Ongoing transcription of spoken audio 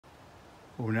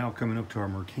We're now coming up to our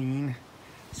Mercane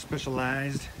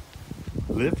specialized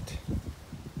lift.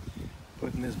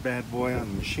 Putting this bad boy on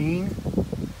the machine.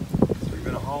 So you're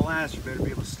gonna haul ass, you better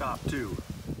be able to stop too.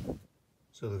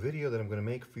 So the video that I'm gonna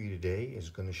make for you today is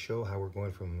gonna show how we're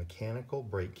going from a mechanical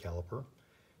brake caliper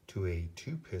to a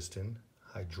 2-piston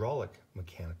hydraulic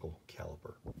mechanical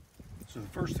caliper. So the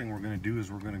first thing we're gonna do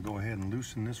is we're gonna go ahead and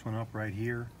loosen this one up right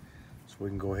here so we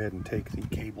can go ahead and take the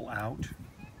cable out.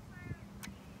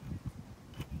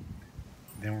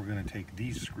 Then we're going to take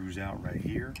these screws out right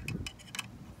here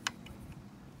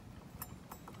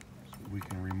so we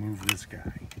can remove this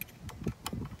guy.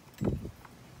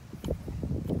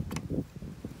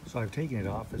 So I've taken it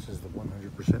off. This is the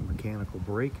 100% mechanical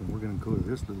brake, and we're going to go to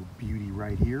this little beauty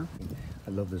right here. I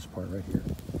love this part right here.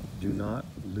 Do not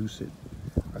loose it.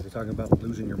 Are they talking about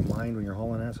losing your mind when you're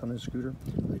hauling ass on this scooter?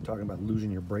 Are they talking about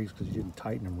losing your brakes because you didn't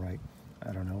tighten them right?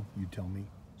 I don't know. You tell me.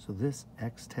 So this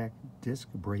Xtech disc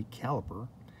brake caliper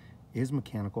is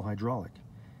mechanical hydraulic.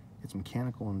 It's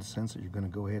mechanical in the sense that you're going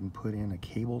to go ahead and put in a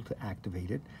cable to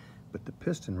activate it, but the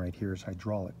piston right here is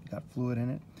hydraulic. You got fluid in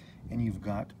it, and you've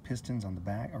got pistons on the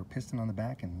back, or piston on the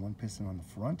back and one piston on the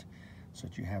front, so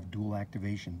that you have dual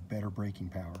activation, better braking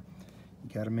power. You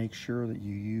got to make sure that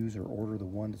you use or order the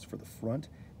one that's for the front,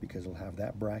 because it'll have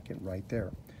that bracket right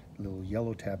there. The little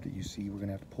yellow tab that you see, we're going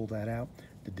to have to pull that out.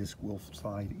 The disc will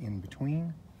slide in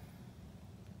between.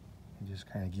 And just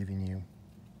kind of giving you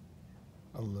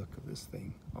a look of this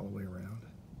thing all the way around.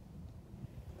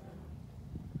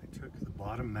 I took the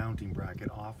bottom mounting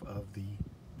bracket off of the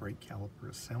brake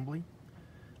caliper assembly.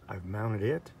 I've mounted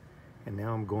it, and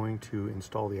now I'm going to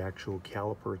install the actual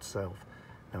caliper itself.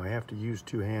 Now I have to use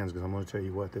 2 hands because I'm going to tell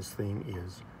you what, this thing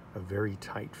is a very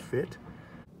tight fit.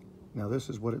 Now this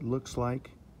is what it looks like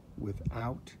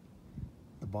without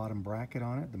the bottom bracket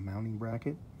on it, the mounting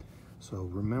bracket. So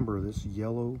remember, this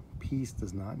yellow piece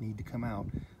does not need to come out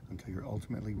until you're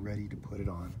ultimately ready to put it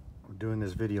on. We're doing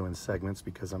this video in segments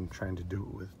because I'm trying to do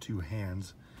it with 2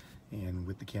 hands, and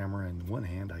with the camera in one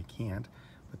hand I can't,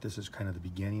 but this is kind of the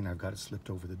beginning. I've got it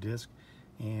slipped over the disc,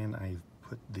 and I've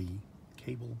put the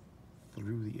cable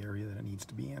through the area that it needs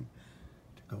to be in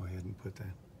to go ahead and put the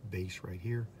base right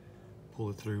here, pull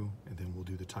it through, and then we'll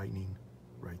do the tightening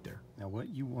right there. Now what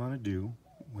you want to do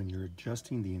when you're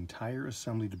adjusting the entire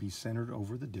assembly to be centered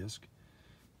over the disc,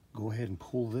 go ahead and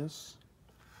pull this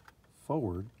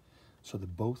forward so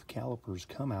that both calipers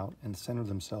come out and center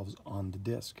themselves on the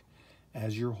disc.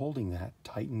 As you're holding that,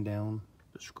 tighten down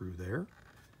the screw there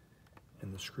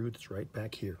and the screw that's right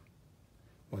back here.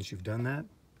 Once you've done that,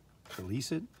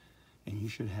 release it, and you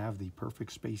should have the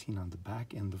perfect spacing on the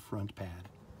back and the front pad.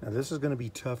 Now this is going to be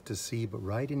tough to see, but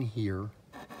right in here,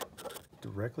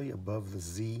 directly above the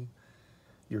Z,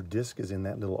 your disc is in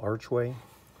that little archway,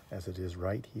 as it is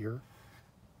right here.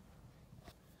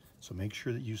 So make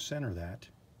sure that you center that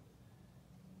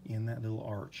in that little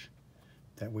arch.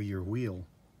 That way your wheel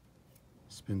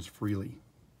spins freely.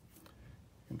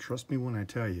 And trust me when I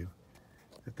tell you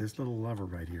that this little lever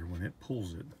right here, when it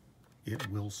pulls it, it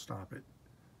will stop it.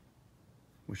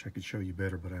 Wish I could show you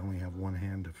better, but I only have one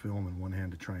hand to film and one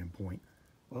hand to try and point.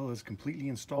 Well, it's completely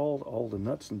installed. All the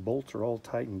nuts and bolts are all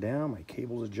tightened down. My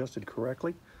cable's adjusted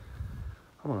correctly.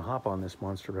 I'm gonna hop on this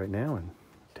monster right now and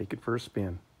take it for a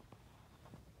spin.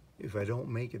 If I don't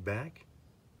make it back,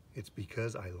 it's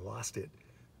because I lost it.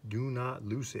 Do not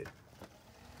lose it.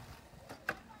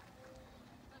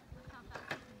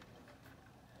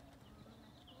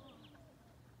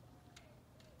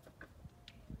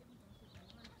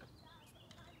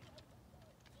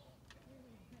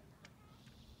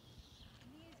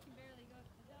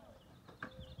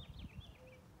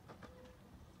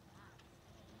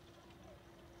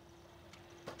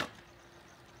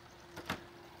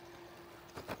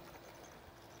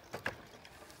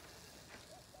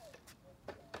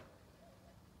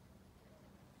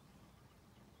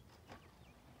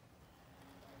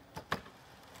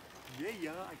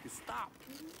 Yeah, I can stop.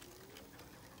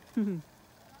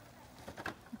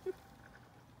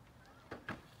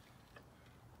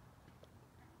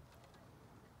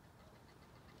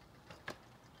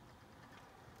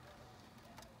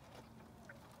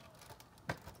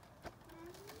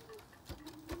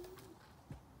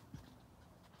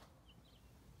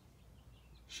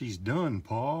 She's done,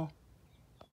 Paul.